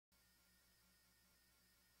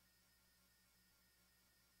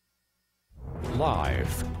Live,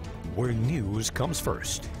 where news comes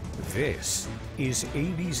first. This is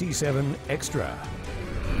ABC-7 Extra.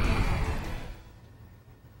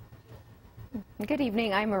 Good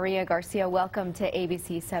evening, I'm Maria Garcia. Welcome to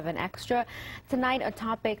ABC-7 Extra. Tonight, a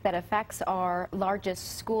topic that affects our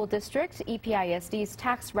largest school district, EPISD's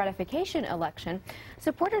tax ratification election.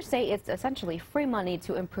 Supporters say it's essentially free money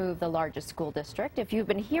to improve the largest school district. If you've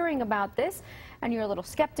been hearing about this and you're a little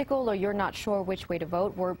skeptical or you're not sure which way to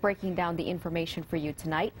vote, we're breaking down the information for you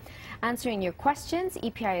tonight. Answering your questions,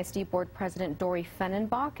 EPISD Board President Dory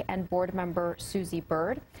Fennenbach and Board Member Susie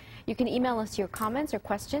Bird. You can email us your comments or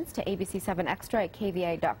questions to ABC7Extra at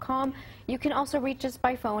KVIA.com. You can also reach us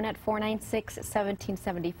by phone at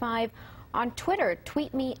 496-1775. On Twitter,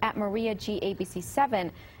 tweet me at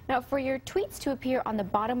MariaGABC7. Now, for your tweets to appear on the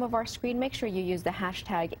bottom of our screen, make sure you use the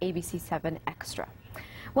hashtag ABC7Extra.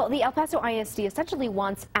 Well, the El Paso ISD essentially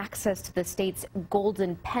wants access to the state's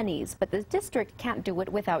golden pennies, but the district can't do it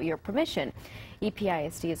without your permission.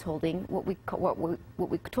 EPISD is holding what we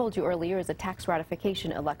told you earlier is a tax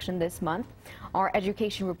ratification election this month. Our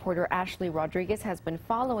education reporter Ashley Rodriguez has been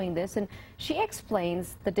following this, and she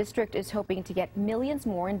explains the district is hoping to get millions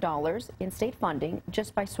more in dollars in state funding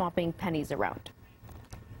just by swapping pennies around.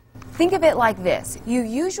 Think of it like this. You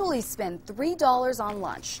usually spend $3 on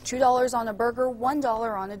lunch, $2 on a burger,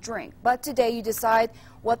 $1 on a drink. But today you decide,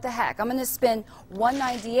 what the heck, I'm going to spend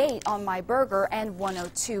 $1.98 on my burger and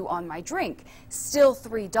 $1.02 on my drink. Still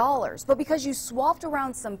 $3. But because you swapped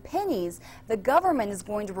around some pennies, the government is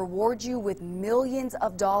going to reward you with millions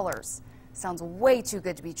of dollars. Sounds way too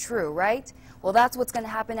good to be true, right? Well, that's what's going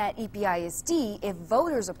to happen at EPISD if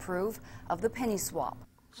voters approve of the penny swap.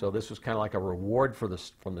 So this was kind of like a reward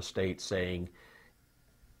from the state saying,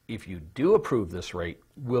 if you do approve this rate,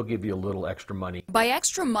 we'll give you a little extra money. By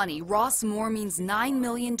extra money, Ross Moore means $9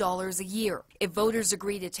 million a year. If voters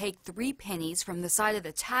agree to take 3 pennies from the side of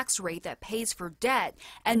the tax rate that pays for debt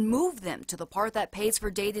and move them to the part that pays for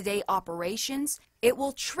day-to-day operations, it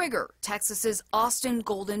will trigger Texas's Austin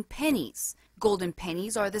Golden Pennies. Golden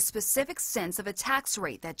pennies are the specific cents of a tax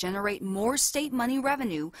rate that generate more state money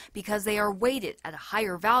revenue because they are weighted at a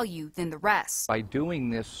higher value than the rest. By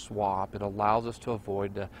doing this swap, it allows us to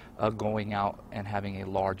avoid going out and having a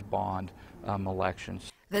large bond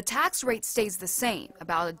elections. The tax rate stays the same,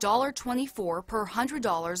 about $1.24 per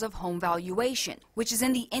 $100 of home valuation, which is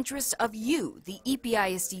in the interest of you, the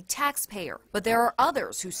EPISD taxpayer. But there are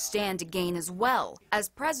others who stand to gain as well. As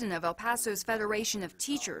president of El Paso's Federation of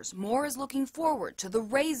Teachers, Moore is looking forward to the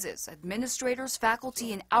raises administrators,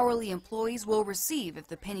 faculty, and hourly employees will receive if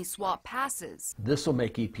the penny swap passes. This will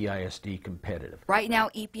make EPISD competitive. Right now,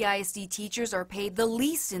 EPISD teachers are paid the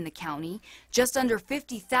least in the county, just under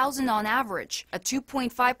 $50,000 on average. A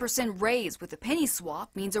 2.5% raise with a penny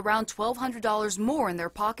swap means around $1,200 more in their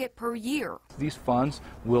pocket per year. These funds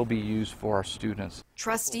will be used for our students.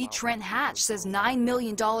 Trustee Trent Hatch says $9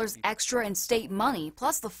 million extra in state money,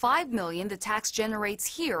 plus the $5 million the tax generates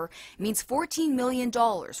here, means $14 million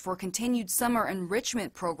for continued summer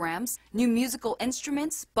enrichment programs, new musical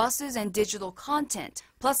instruments, buses, and digital content.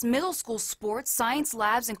 Plus middle school sports, science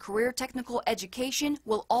labs, and career technical education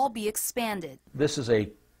will all be expanded. This is a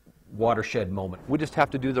watershed moment. We just have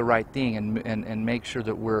to do the right thing and make sure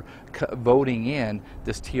that we're voting in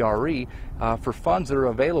this TRE for funds that are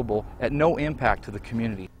available at no impact to the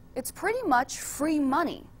community. It's pretty much free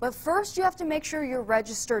money, but first you have to make sure you're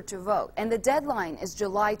registered to vote, and the deadline is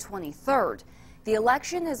July 23rd. The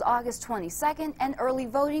election is August 22nd, and early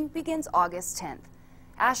voting begins August 10th.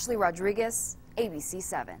 Ashley Rodriguez,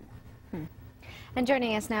 ABC-7. And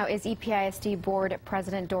joining us now is EPISD Board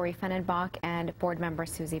President Dory Fennenbach and Board Member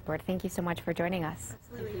Susie Bird. Thank you so much for joining us.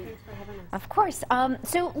 Absolutely. Thanks for having us. Of course.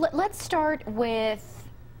 So let's start with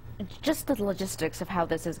just the logistics of how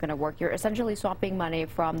this is going to work. You're essentially swapping money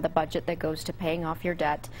from the budget that goes to paying off your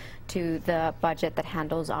debt to the budget that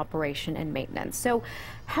handles operation and maintenance. So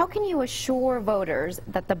how can you assure voters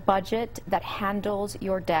that the budget that handles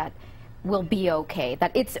your debt will be okay,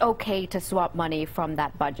 that it's okay to swap money from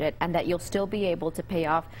that budget and that you'll still be able to pay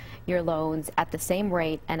off your loans at the same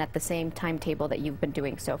rate and at the same timetable that you've been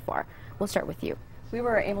doing so far? We'll start with you. We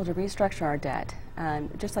were able to restructure our debt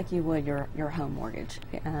just like you would your home mortgage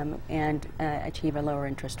and achieve a lower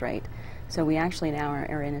interest rate. So we actually now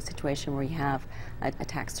are in a situation where we have a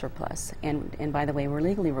tax surplus. And by the way, we're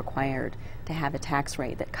legally required to have a tax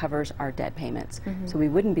rate that covers our debt payments. So we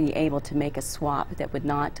wouldn't be able to make a swap that would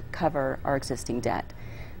not cover our existing debt.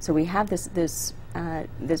 So we have this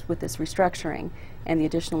with this restructuring and the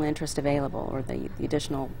additional interest available, or the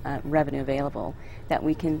additional revenue available, that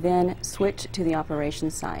we can then switch to the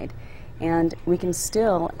operations side And we can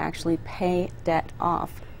still actually pay debt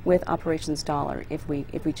off with operations dollar if we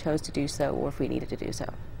chose to do so or if we needed to do so.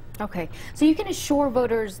 Okay, so you can assure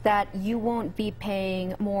voters that you won't be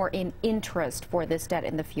paying more in interest for this debt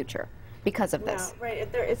in the future because of this. No, right.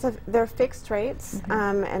 They're fixed rates,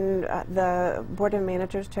 and the Board of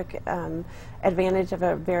Managers took advantage of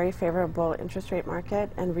a very favorable interest rate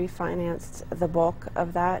market and refinanced the bulk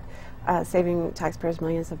of that, saving taxpayers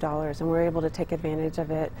millions of dollars, and we're able to take advantage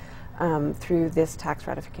of it through this tax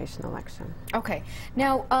ratification election. Okay.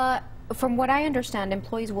 Now, from what I understand,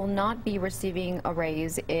 employees will not be receiving a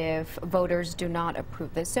raise if voters do not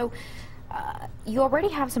approve this. So you already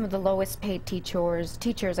have some of the lowest paid teachers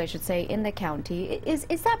I should say, in the county. Is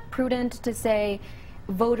that prudent to say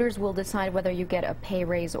voters will decide whether you get a pay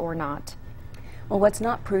raise or not? Well, what's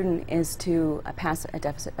not prudent is to pass a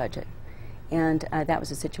deficit budget. And that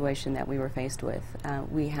was a situation that we were faced with.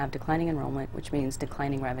 We have declining enrollment, which means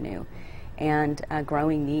declining revenue, and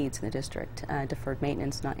growing needs in the district, deferred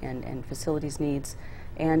maintenance and facilities needs.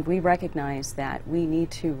 And we recognize that we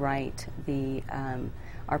need to right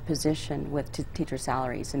our position with teacher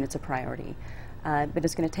salaries, and it's a priority. But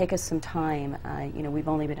it's going to take us some time. You know, we've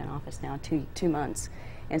only been in office now two months,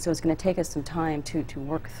 and so it's going to take us some time to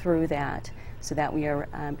work through that so that we are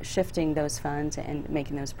shifting those funds and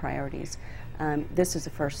making those priorities. This is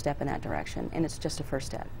the first step in that direction, and it's just a first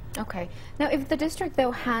step. Okay. Now, if the district,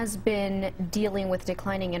 though, has been dealing with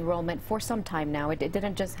declining enrollment for some time now, it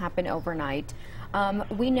didn't just happen overnight,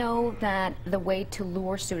 we know that the way to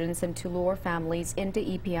lure students and to lure families into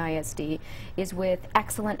EPISD is with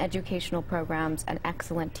excellent educational programs and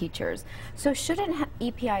excellent teachers. So shouldn't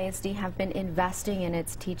EPISD have been investing in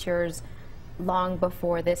its teachers long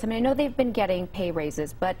before this? I mean, I know they've been getting pay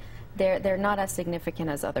raises, but they're not as significant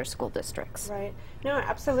as other school districts. Right. No,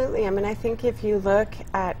 absolutely. I mean, I think if you look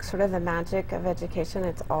at sort of the magic of education,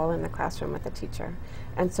 it's all in the classroom with the teacher.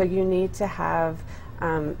 And so you need to have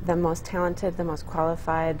the most talented, the most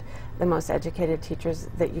qualified, the most educated teachers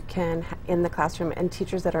that you can in the classroom, and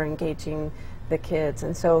teachers that are engaging the kids.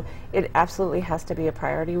 And so it absolutely has to be a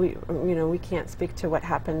priority. We can't speak to what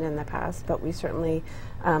happened in the past, but we certainly,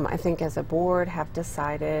 I think as a board, have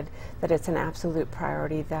decided that it's an absolute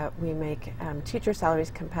priority that we make teacher salaries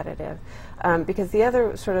competitive. Because the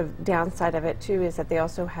other sort of downside of it too is that they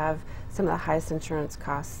also have some of the highest insurance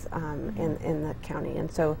costs in the county. And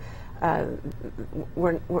so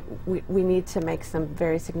we need to make some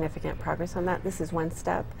very significant progress on that. This is one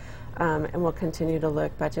step, and we'll continue to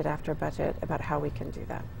look budget after budget about how we can do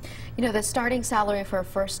that. You know, the starting salary for a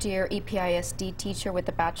first-year EPISD teacher with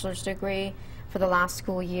a bachelor's degree for the last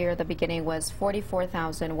school year, the beginning was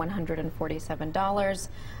 $44,147.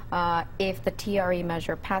 If the TRE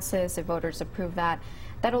measure passes, if voters approve that,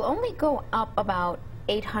 that'll only go up about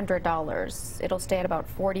 $800. It'll stay at about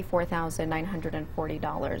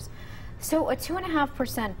 $44,940. So a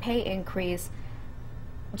 2.5% pay increase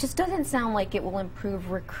just doesn't sound like it will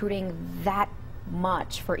improve recruiting that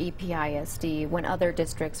much for EPISD when other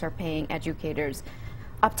districts are paying educators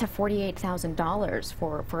up to $48,000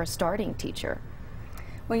 for a starting teacher.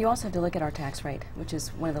 Well, you also have to look at our tax rate, which is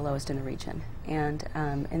one of the lowest in the region, and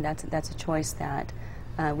that's a choice that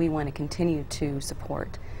we want to continue to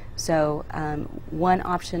support. So one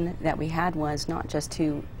option that we had was not just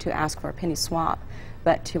to ask for a penny swap,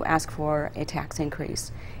 but to ask for a tax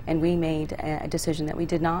increase. And we made a decision that we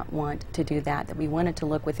did not want to do that we wanted to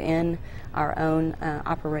look within our own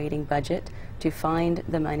operating budget to find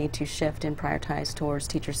the money to shift and prioritize towards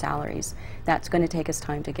teacher salaries. That's going to take us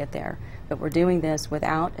time to get there. But we're doing this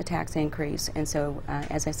without a tax increase, and so,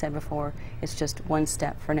 as I said before, it's just one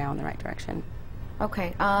step for now in the right direction.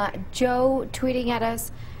 Okay. Joe tweeting at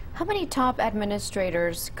us, how many top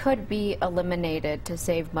administrators could be eliminated to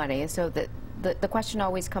save money? So the question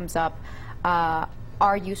always comes up,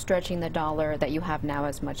 are you stretching the dollar that you have now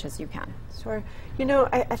as much as you can? Sure. You know,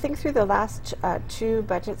 I think through the last two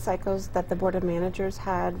budget cycles that the Board of Managers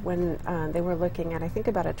had when they were looking at, I think,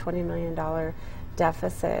 about a $20 million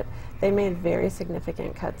deficit, they made very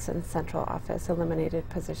significant cuts in central office, eliminated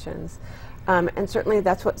positions. And certainly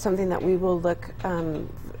that's something that we will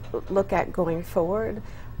look at going forward.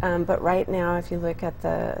 But right now, if you look at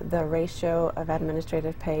the ratio of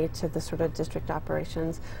administrative pay to the sort of district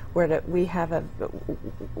operations, we're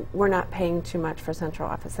not paying too much for central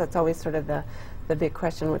office. That's always sort of the big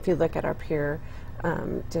question if you look at our peer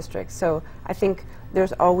districts. So I think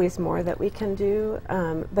there's always more that we can do,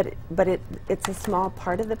 but it's a small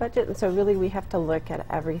part of the budget, and so really we have to look at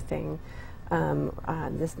everything.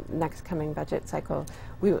 This next coming budget cycle,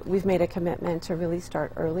 we've made a commitment to really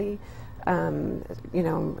start early you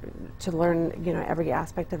know, to learn, you know, every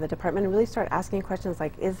aspect of the department and really start asking questions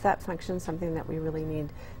like, is that function something that we really need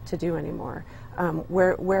to do anymore?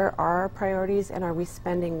 Where are our priorities, and are we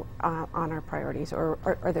spending on our priorities, or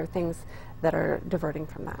are there things that are diverting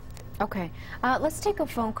from that? Okay, let's take a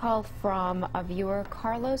phone call from a viewer.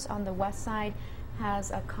 Carlos on the west side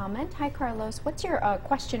has a comment. Hi, Carlos. What's your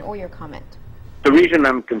question or your comment? The reason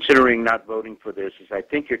I'm considering not voting for this is I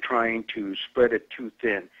think you're trying to spread it too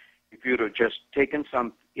thin. If you'd have just taken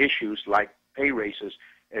some issues like pay raises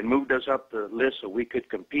and moved us up the list so we could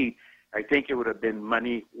compete, I think it would have been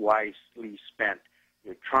money wisely spent.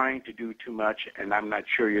 You're trying to do too much, and I'm not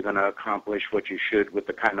sure you're going to accomplish what you should with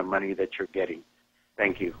the kind of money that you're getting.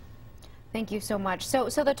 Thank you. Thank you so much. So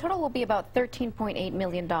the total will be about $13.8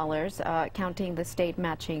 million, counting the state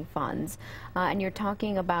matching funds. And you're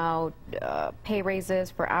talking about pay raises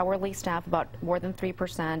for hourly staff, about more than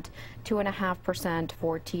 3%, 2.5%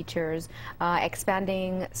 for teachers,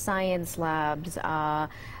 expanding science labs,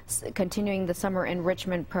 continuing the summer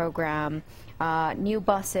enrichment program, new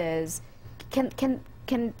buses.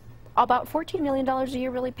 Can about $14 million a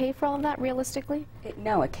year really pay for all of that realistically?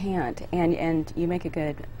 No, it can't. And you make a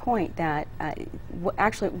good point that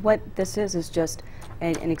actually what this is just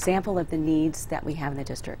an example of the needs that we have in the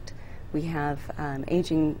district. We have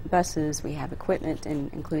aging buses, we have equipment,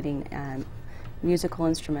 including musical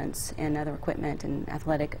instruments and other equipment and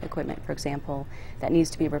athletic equipment, for example, that needs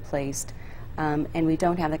to be replaced, and we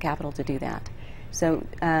don't have the capital to do that. So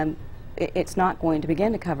it's not going to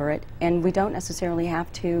begin to cover it, and we don't necessarily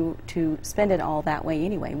have to spend it all that way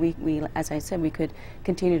anyway. We, as I said, we could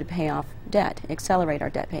continue to pay off debt, accelerate our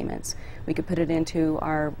debt payments. We could put it into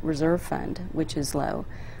our reserve fund, which is low.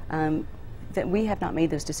 That we have not made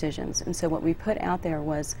those decisions, and so what we put out there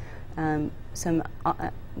was some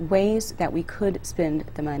ways that we could spend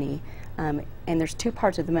the money, and there's two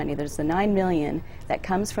parts of the money. There's the $9 million that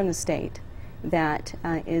comes from the state that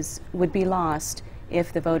would be lost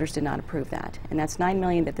if the voters did not approve that. And that's $9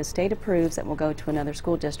 million that the state approves that will go to another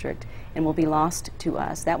school district and will be lost to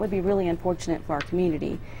us. That would be really unfortunate for our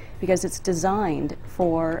community because it's designed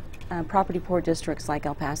for property poor districts like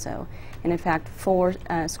El Paso. And in fact, 4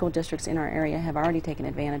 school districts in our area have already taken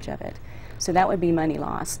advantage of it. So that would be money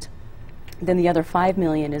lost. Then the other $5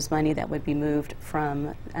 million is money that would be moved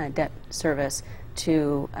from debt service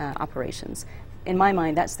to operations. In my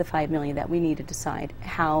mind, that's the $5 million that we need to decide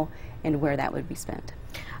how and where that would be spent.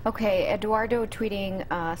 Okay, Eduardo tweeting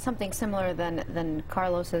something similar than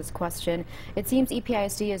Carlos's question. It seems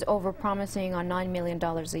EPISD is overpromising on $9 million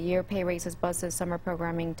a year, pay raises, buses, summer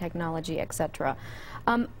programming, technology, etc.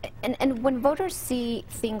 And when voters see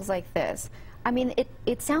things like this, I mean,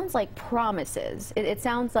 it sounds like promises. It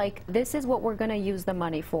sounds like this is what we're going to use the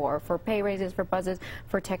money for pay raises, for buses,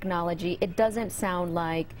 for technology. It doesn't sound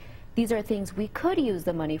like these are things we could use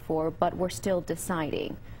the money for, but we're still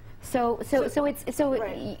deciding. So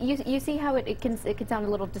right. you see how it can sound a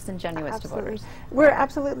little disingenuous Absolutely. to voters. We're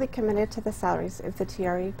absolutely committed to the salaries if the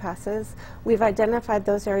TRE passes. We've identified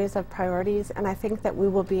those areas of priorities, and I think that we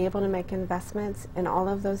will be able to make investments in all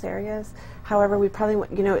of those areas. However, we probably,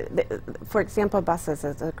 you know, for example, buses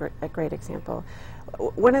is a great example.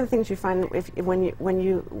 One of the things you find when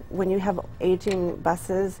you have aging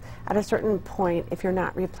buses, at a certain point, if you're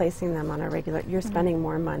not replacing them on a regular, you're spending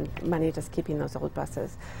more money just keeping those old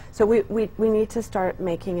buses. So we need to start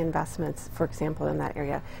making investments, for example, in that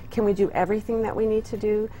area. Can we do everything that we need to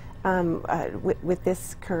do with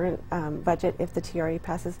this current budget if the TRE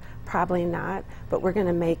passes? Probably not, but we're going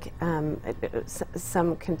to make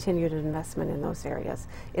some continued investment in those areas,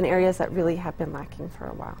 in areas that really have been lacking for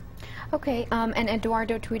a while. Okay, and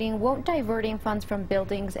Eduardo tweeting, won't diverting funds from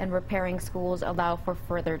buildings and repairing schools allow for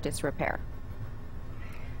further disrepair?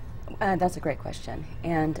 That's a great question.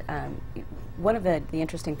 And one of the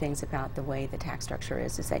interesting things about the way the tax structure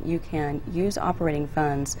is that you can use operating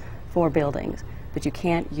funds for buildings, but you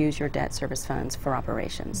can't use your debt service funds for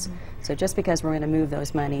operations. Mm-hmm. So just because we're going to move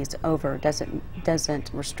those monies over doesn't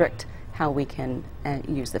restrict how we can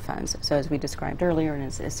use the funds. So as we described earlier, and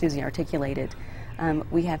as Susie articulated,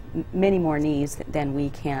 we have many more needs than we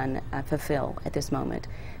can fulfill at this moment.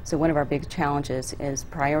 So one of our big challenges is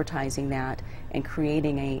prioritizing that and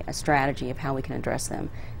creating a strategy of how we can address them.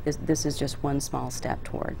 This is just one small step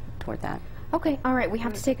toward that. Okay, all right, we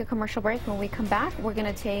have to take a commercial break. When we come back, we're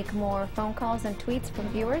going to take more phone calls and tweets from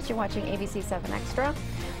viewers. You're watching ABC-7 Extra.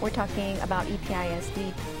 We're talking about EPISD's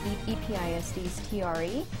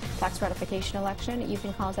TRE, tax ratification election. You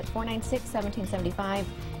can call us at 496-1775.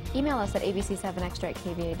 Email us at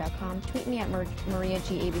ABC7Extra@KVIA.com. Tweet me at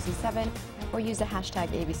MariaGABC7 or use the hashtag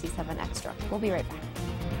ABC7Extra. We'll be right back.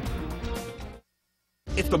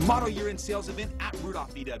 It's the Model Year End Sales event at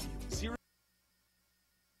Rudolph VW.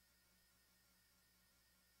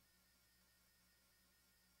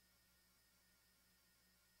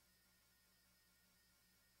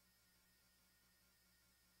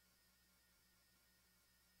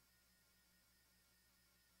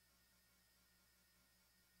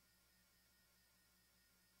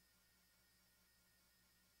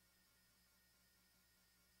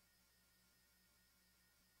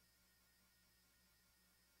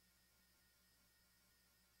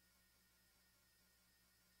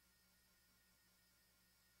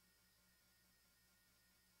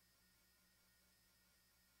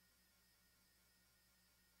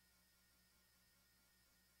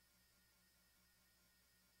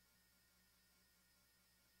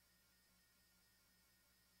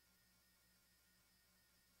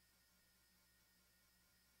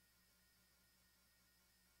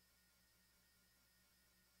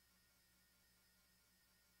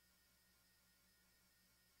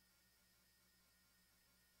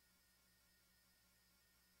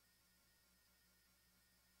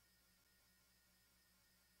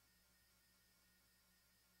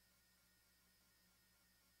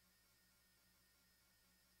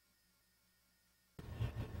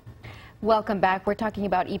 Welcome back. We're talking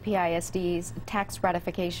about EPISD's tax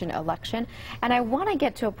ratification election, and I want to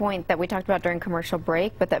get to a point that we talked about during commercial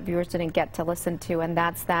break, but that viewers didn't get to listen to, and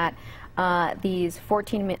that's that these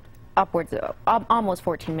upwards of almost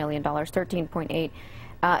 $14 million, 13.8.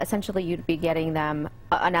 Essentially, you'd be getting them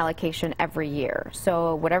an allocation every year.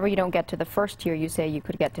 So whatever you don't get to the first year, you say you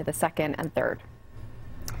could get to the second and third.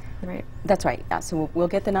 Right. That's right. Yeah. So we'll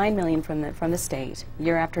get the $9 million from the state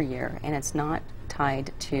year after year, and it's not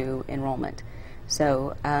tied to enrollment.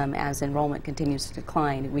 So as enrollment continues to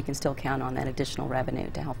decline, we can still count on that additional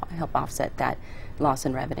revenue to help offset that loss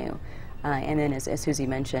in revenue. And then, as Susie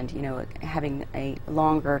mentioned, you know, having a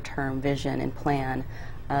longer-term vision and plan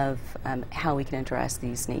of how we can address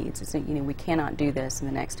these needs. So, you know, we cannot do this in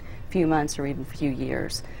the next few months or even few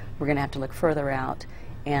years. We're going to have to look further out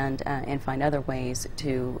and find other ways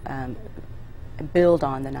to build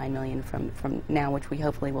on the $9 million from now, which we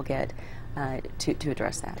hopefully will get to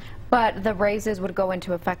address that. But the raises would go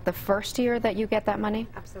into effect the first year that you get that money?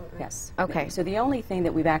 Absolutely. Yes. Okay. So the only thing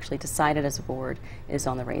that we've actually decided as a board is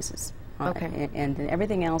on the raises. Okay. And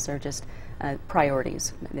everything else are just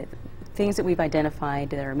priorities, things that we've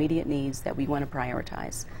identified that are immediate needs that we want to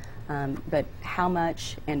prioritize. But how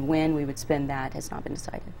much and when we would spend that has not been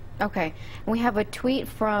decided. Okay. We have a tweet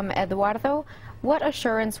from Eduardo. What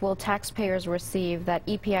assurance will taxpayers receive that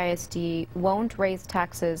EPISD won't raise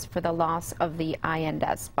taxes for the loss of the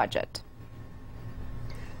INDES budget?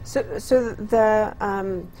 So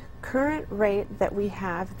the current rate that we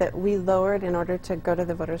have, that we lowered in order to go to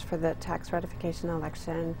the voters for the tax ratification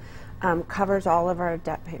election, covers all of our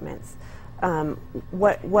debt payments.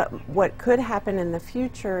 What could happen in the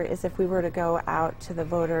future is if we were to go out to the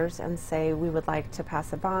voters and say we would like to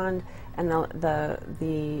pass a bond, and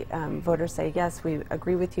the voters say yes, we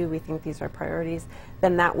agree with you, we think these are priorities,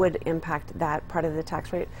 then that would impact that part of the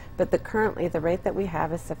tax rate. But currently the rate that we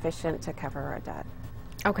have is sufficient to cover our debt.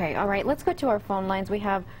 Okay, all right, let's go to our phone lines. We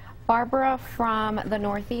have Barbara from the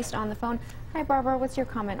Northeast on the phone. Hi, Barbara, what's your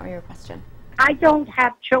comment or your question? I don't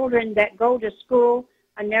have children that go to school.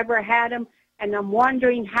 I never had them, and I'm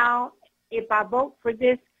wondering how, if I vote for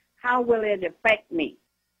this, how will it affect me?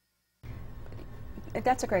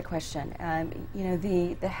 That's a great question. You know,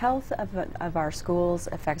 the health of our schools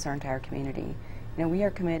affects our entire community. You know, we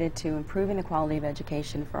are committed to improving the quality of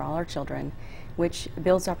education for all our children, which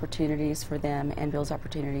builds opportunities for them and builds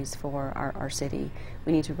opportunities for our city.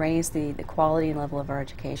 We need to raise the quality and level of our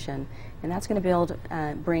education, and that's going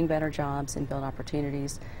to bring better jobs and build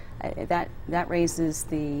opportunities. That raises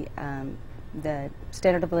the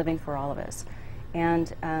standard of living for all of us.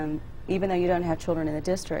 And even though you don't have children in the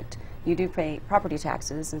district, you do pay property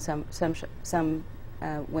taxes in some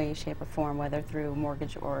way, shape, or form, whether through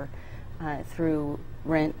mortgage or through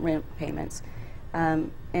rent payments.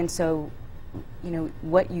 And so, you know,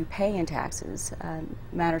 what you pay in taxes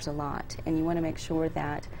matters a lot, and you want to make sure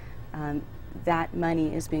that that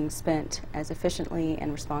money is being spent as efficiently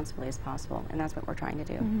and responsibly as possible, and that's what we're trying to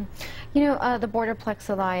do. Mm-hmm. You know, the Borderplex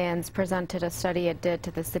Alliance presented a study it did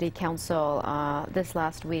to the City Council this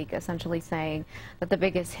last week, essentially saying that the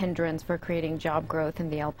biggest hindrance for creating job growth in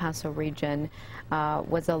the El Paso region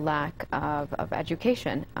was a lack of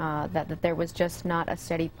education, that there was just not a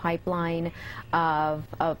steady pipeline of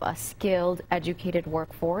a skilled, educated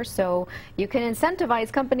workforce. So you can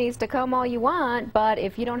incentivize companies to come all you want, but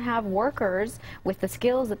if you don't have workers workers with the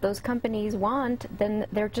skills that those companies want, then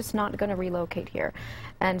they're just not going to relocate here.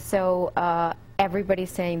 And so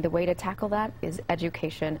everybody's saying the way to tackle that is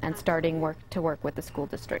education and starting to work with the school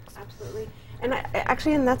districts. Absolutely. And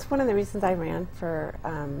and that's one of the reasons I ran for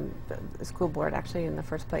the school board, actually, in the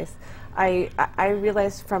first place. I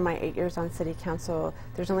realized from my 8 years on city council,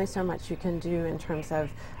 there's only so much you can do in terms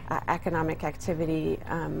of economic activity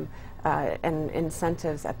and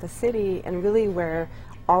incentives at the city, and really where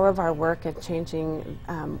all of our work at changing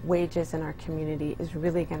wages in our community is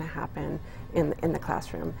really going to happen in the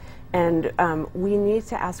classroom. And we need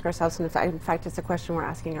to ask ourselves, and in fact it's a question we're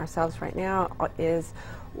asking ourselves right now, is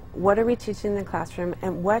what are we teaching in the classroom,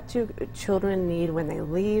 and what do children need when they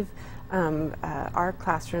leave our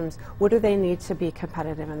classrooms? What do they need to be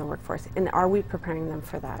competitive in the workforce, and are we preparing them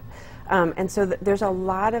for that? And so there's a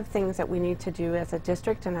lot of things that we need to do as a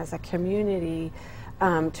district and as a community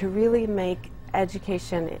to really make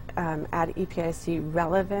education at EPISD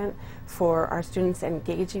relevant for our students,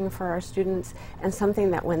 engaging for our students, and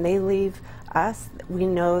something that when they leave us, we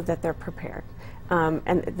know that they're prepared.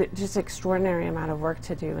 And just extraordinary amount of work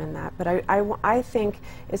to do in that. But I think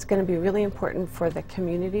it's going to be really important for the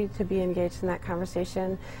community to be engaged in that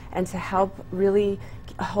conversation and to help really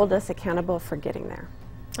hold us accountable for getting there.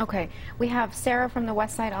 Okay, we have Sarah from the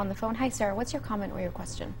West Side on the phone. Hi, Sarah. What's your comment or your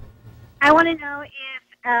question? I want to know if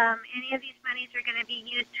any of these monies are going to be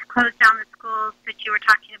used to close down the schools that you were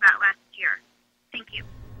talking about last year. Thank you.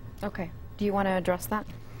 Okay. Do you want to address that?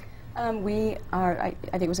 We are, I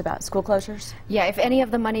think it was about school closures? Yeah, if any of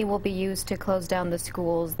the money will be used to close down the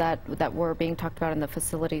schools that were being talked about in the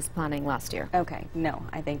facilities planning last year. Okay, no.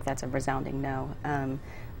 I think that's a resounding no.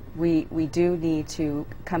 We do need to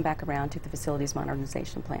come back around to the facilities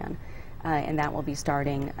modernization plan, and that will be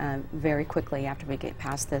starting very quickly after we get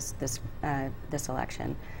past this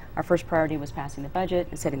election. Our first priority was passing the budget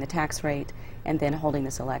and setting the tax rate, and then holding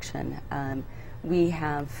this election. We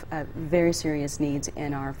have very serious needs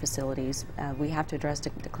in our facilities. We have to address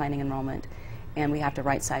declining enrollment, and we have to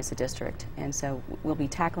right-size the district. And so we'll be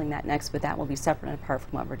tackling that next, but that will be separate and apart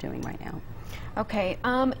from what we're doing right now. Okay.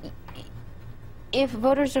 If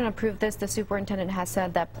voters don't approve this, the superintendent has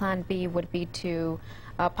said that Plan B would be to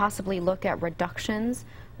possibly look at reductions.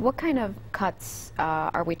 What kind of cuts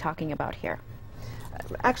are we talking about here?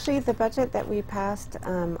 Actually, the budget that we passed,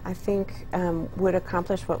 I think, would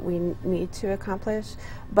accomplish what we need to accomplish.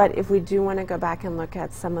 But if we do want to go back and look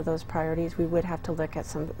at some of those priorities, we would have to look at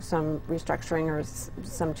some restructuring or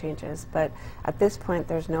some changes. But at this point,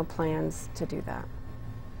 there's no plans to do that.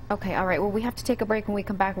 Okay, all right. Well, we have to take a break. When we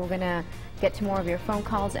come back, we're going to get to more of your phone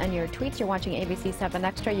calls and your tweets. You're watching ABC-7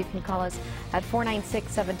 Extra. You can call us at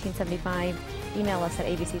 496-1775. Email us at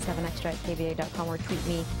ABC7Extra@KVIA.com or tweet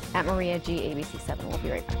me at Maria G. ABC7. We'll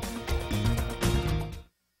be right back.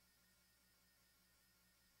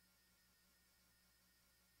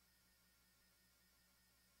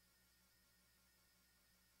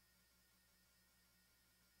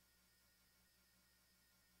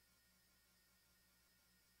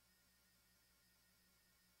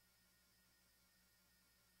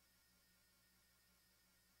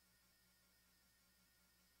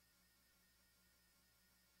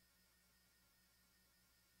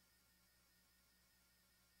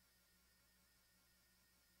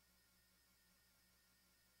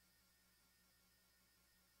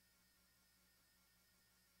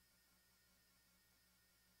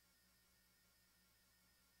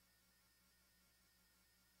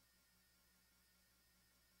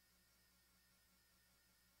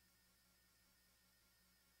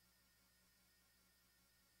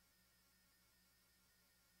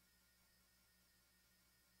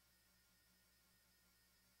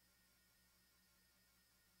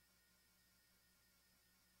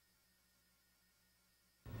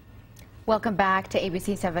 Welcome back to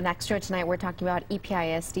ABC-7 Extra. Tonight we're talking about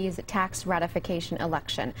EPISD's tax ratification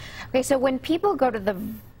election. Okay, so when people go to the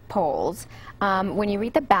polls, when you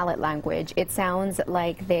read the ballot language, it sounds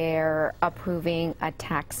like they're approving a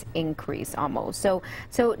tax increase almost. So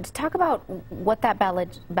to talk about what that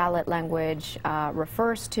ballot language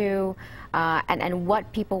refers to and what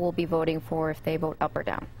people will be voting for if they vote up or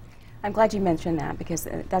down. I'm glad you mentioned that because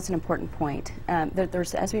that's an important point.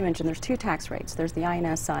 As we mentioned, there's two tax rates. There's the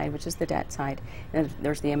INS side, which is the debt side, and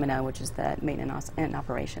there's the M&O, which is the maintenance and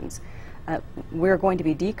operations. We're going to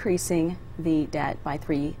be decreasing the debt by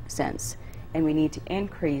 3 cents, and we need to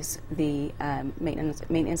increase the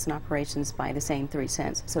maintenance and operations by the same 3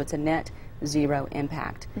 cents. So it's a net zero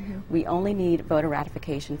impact. Mm-hmm. We only need voter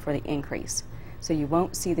ratification for the increase. So you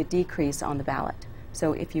won't see the decrease on the ballot.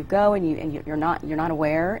 So if you go and you're not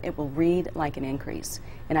aware, it will read like an increase.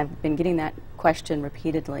 And I've been getting that question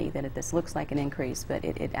repeatedly, that this looks like an increase, but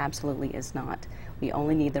it absolutely is not. We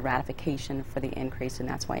only need the ratification for the increase, and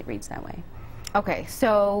that's why it reads that way. Okay,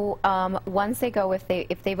 so once they go, if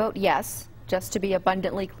they vote yes, just to be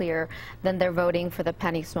abundantly clear, then they're voting for the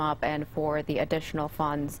penny swap and for the additional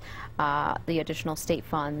funds, the additional state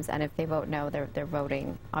funds, and if they vote no, they're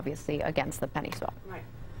voting obviously against the penny swap. Right.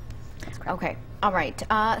 That's correct. Okay, all right.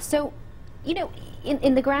 So, you know,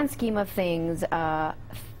 in the grand scheme of things,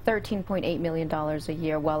 $13.8 million a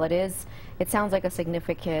year, while it sounds like a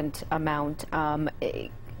significant amount,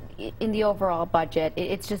 in the overall budget,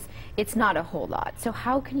 it's not a whole lot. So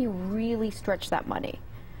how can you really stretch that money?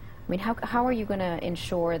 I mean, how are you going to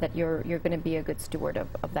ensure that you're going to be a good steward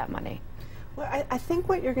of that money? Well, I think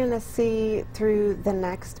what you're going to see through the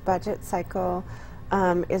next budget cycle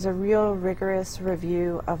is a real rigorous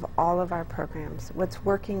review of all of our programs, what's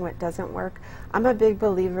working, what doesn't work. I'm a big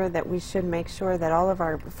believer that we should make sure that all of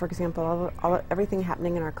our, for example, everything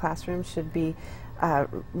happening in our classrooms should be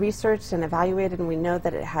researched and evaluated, and we know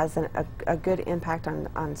that it has a good impact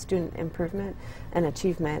on student improvement and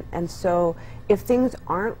achievement. And so if things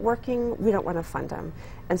aren't working, we don't want to fund them.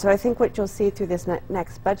 And so I think what you'll see through this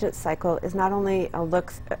next budget cycle is not only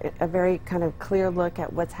a very kind of clear look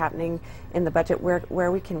at what's happening in the budget,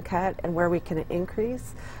 where we can cut and where we can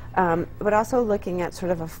increase, but also looking at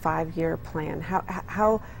sort of a 5-year plan.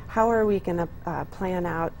 How are we going to plan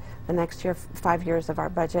out the next 5 years of our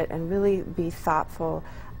budget and really be thoughtful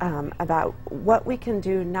about what we can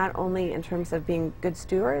do, not only in terms of being good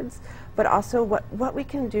stewards, but also what we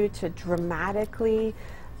can do to dramatically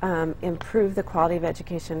improve the quality of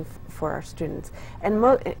education for our students. And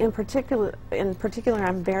in particular,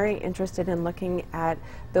 I'm very interested in looking at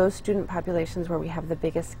those student populations where we have the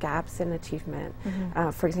biggest gaps in achievement.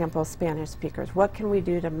 For example, Spanish speakers. What can we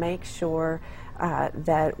do to make sure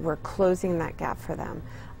that we're closing that gap for them?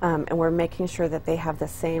 And we're making sure that they have the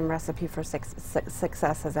same recipe for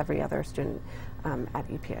success as every other student at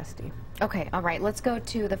EPSD. Okay, all right. Let's go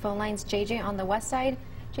to the phone lines. JJ on the west side.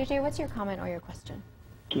 JJ, what's your comment or your question?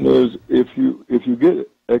 Is if you get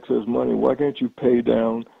excess money, why can't you pay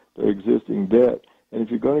down the existing debt? And if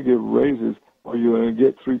you're going to give raises, are you going to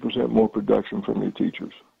get 3% more production from your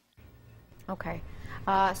teachers? Okay.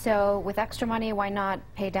 So with extra money, why not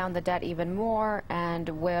pay down the debt even more? And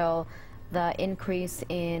will the increase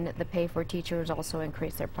in the pay for teachers also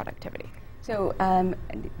increase their productivity? So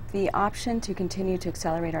the option to continue to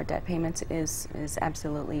accelerate our debt payments is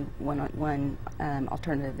absolutely one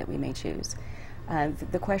alternative that we may choose.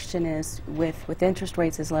 The question is, with interest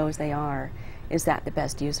rates as low as they are, is that the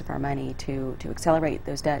best use of our money to accelerate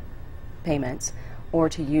those debt payments, or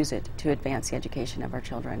to use it to advance the education of our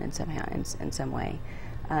children in some way?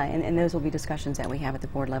 And those will be discussions that we have at the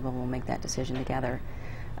board level. We'll make that decision together.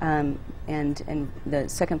 And the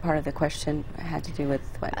second part of the question had to do with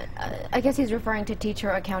what? I guess he's referring to teacher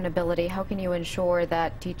accountability. How can you ensure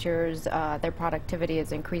that teachers, their productivity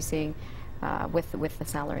is increasing with the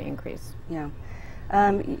salary increase? Yeah.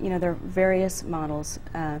 You know, there are various models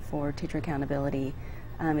for teacher accountability.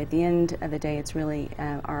 At the end of the day, it's really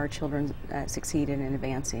our children succeeding in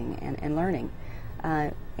advancing and learning.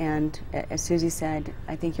 And as Susie said,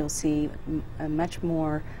 I think you'll see much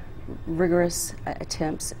more rigorous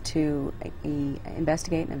attempts to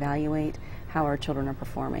investigate and evaluate how our children are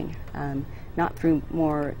performing. Not through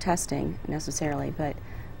more testing necessarily, but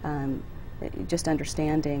just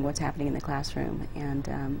understanding what's happening in the classroom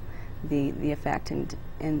and the effect, and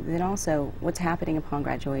then also what's happening upon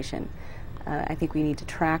graduation. I think we need to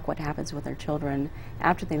track what happens with our children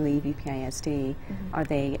after they leave UPISD. Are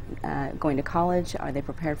they going to college? Are they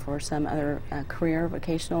prepared for some other career,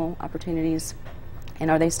 vocational opportunities? And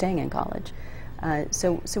are they staying in college?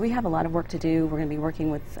 So we have a lot of work to do. We're going to be working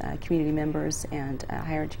with community members and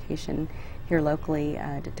higher education here locally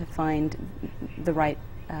to find the right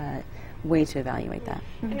way to evaluate that.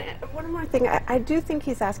 And one more thing, I do think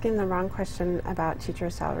he's asking the wrong question about teacher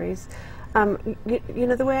salaries. You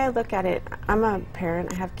know, the way I look at it, I'm a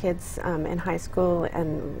parent. I have kids in high school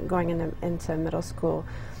and going into middle school.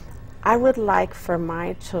 I would like for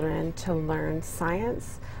my children to learn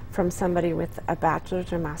science from somebody with a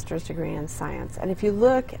bachelor's or master's degree in science. And if you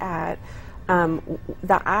look at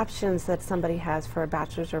the options that somebody has for a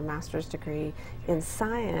bachelor's or master's degree in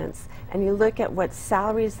science, and you look at what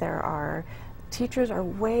salaries there are, teachers are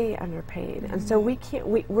way underpaid, and so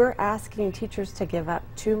we're asking teachers to give up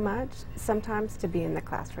too much sometimes to be in the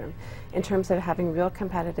classroom in terms of having real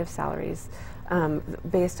competitive salaries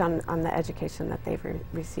based on the education that they've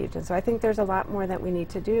received. And so I think there's a lot more that we need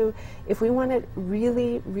to do. If we want to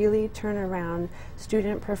really turn around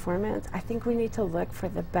student performance, I think we need to look for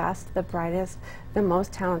the best, the brightest, the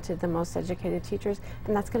most talented, the most educated teachers,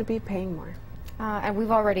 and that's going to be paying more. And we've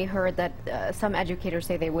already heard that some educators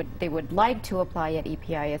say they would like to apply at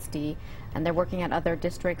EPISD, and they're working at other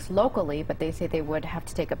districts locally, but they say they would have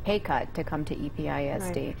to take a pay cut to come to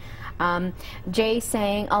EPISD. Right. Jay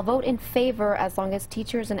saying, I'll vote in favor as long as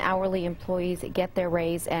teachers and hourly employees get their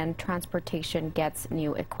raise and transportation gets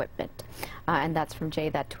new equipment. And that's from Jay,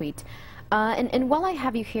 that tweet. And while I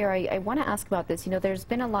have you here, I want to ask about this. You know, there's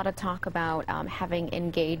been a lot of talk about having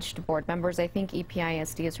engaged board members. I think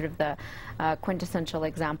EPISD is sort of the quintessential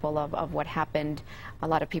example of what happened. A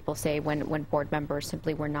lot of people say when board members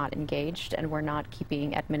simply were not engaged and were not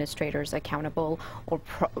keeping administrators accountable or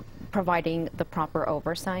providing the proper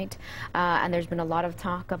oversight. And there's been a lot of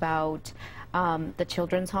talk about the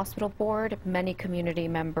Children's Hospital Board. Many community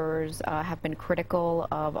members have been critical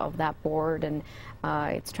of that board and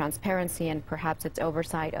its transparency and perhaps its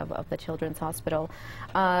oversight of the Children's Hospital.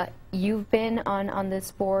 You've been on this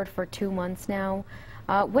board for 2 months now.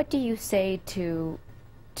 What do you say to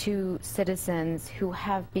citizens who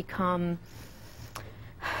have become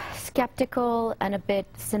skeptical and a bit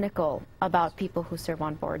cynical about people who serve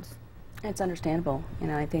on boards? It's understandable. You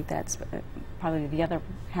know, I think that's probably the other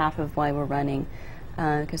half of why we're running,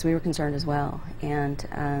 because we were concerned as well.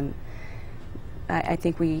 And I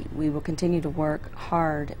think we will continue to work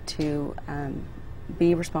hard to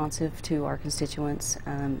be responsive to our constituents,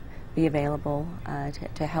 be available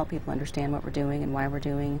to help people understand what we're doing and why we're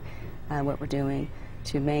doing what we're doing,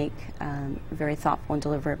 to make very thoughtful and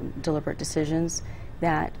deliberate decisions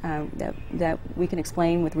that we can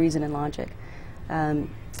explain with reason and logic.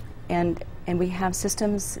 And we have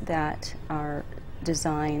systems that are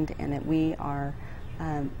designed and that we are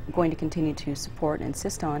going to continue to support and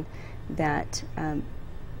insist on that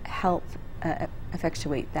help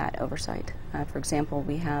effectuate that oversight. For example,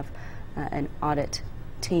 we have an audit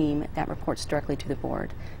team that reports directly to the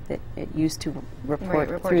board. That it used to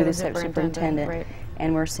report through the superintendent, right.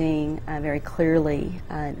 And we're seeing very clearly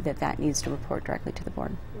that needs to report directly to the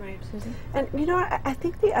board. Right. Susan? And you know, I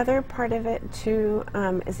think the other part of it too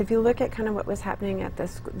is if you look at kind of what was happening at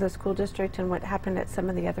the school district and what happened at some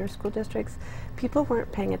of the other school districts, people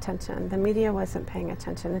weren't paying attention. The media wasn't paying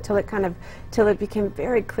attention until it became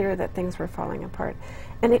very clear that things were falling apart.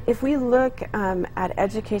 And if we look at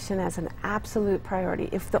education as an absolute priority,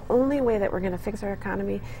 if the only way that we're going to fix our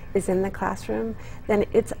economy is in the classroom, then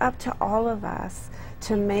it's up to all of us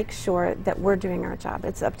to make sure that we're doing our job.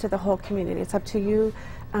 It's up to the whole community. It's up to you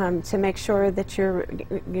to make sure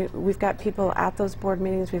that we've got people at those board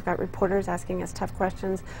meetings, we've got reporters asking us tough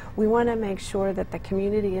questions. We want to make sure that the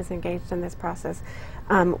community is engaged in this process.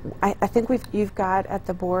 I think you've got at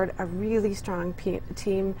the board a really strong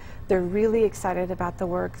team. They're really excited about the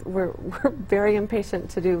work. We're very impatient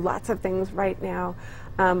to do lots of things right now,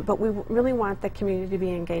 but we really want the community to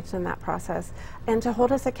be engaged in that process and to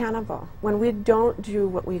hold us accountable. When we don't do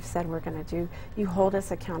what we've said we're going to do, you hold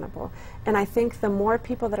us accountable. And I think the more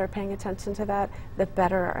people that are paying attention to that, the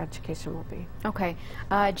better our education will be. Okay.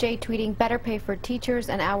 Jay tweeting, better pay for teachers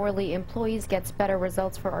and hourly employees gets better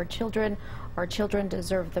results for our children. Our children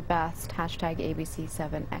deserve the best. Hashtag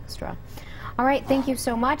ABC-7 Xtra. All right, thank you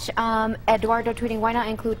so much. Eduardo tweeting, why not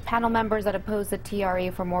include panel members that oppose the TRE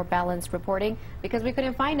for more balanced reporting? Because we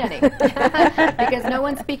couldn't find any. Because no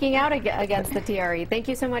one's speaking out against the TRE. Thank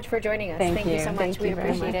you so much for joining us. Thank you so much. We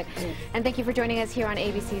appreciate it. And thank you for joining us here on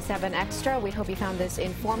ABC-7 Extra. We hope you found this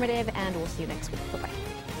informative, and we'll see you next week. Bye-bye.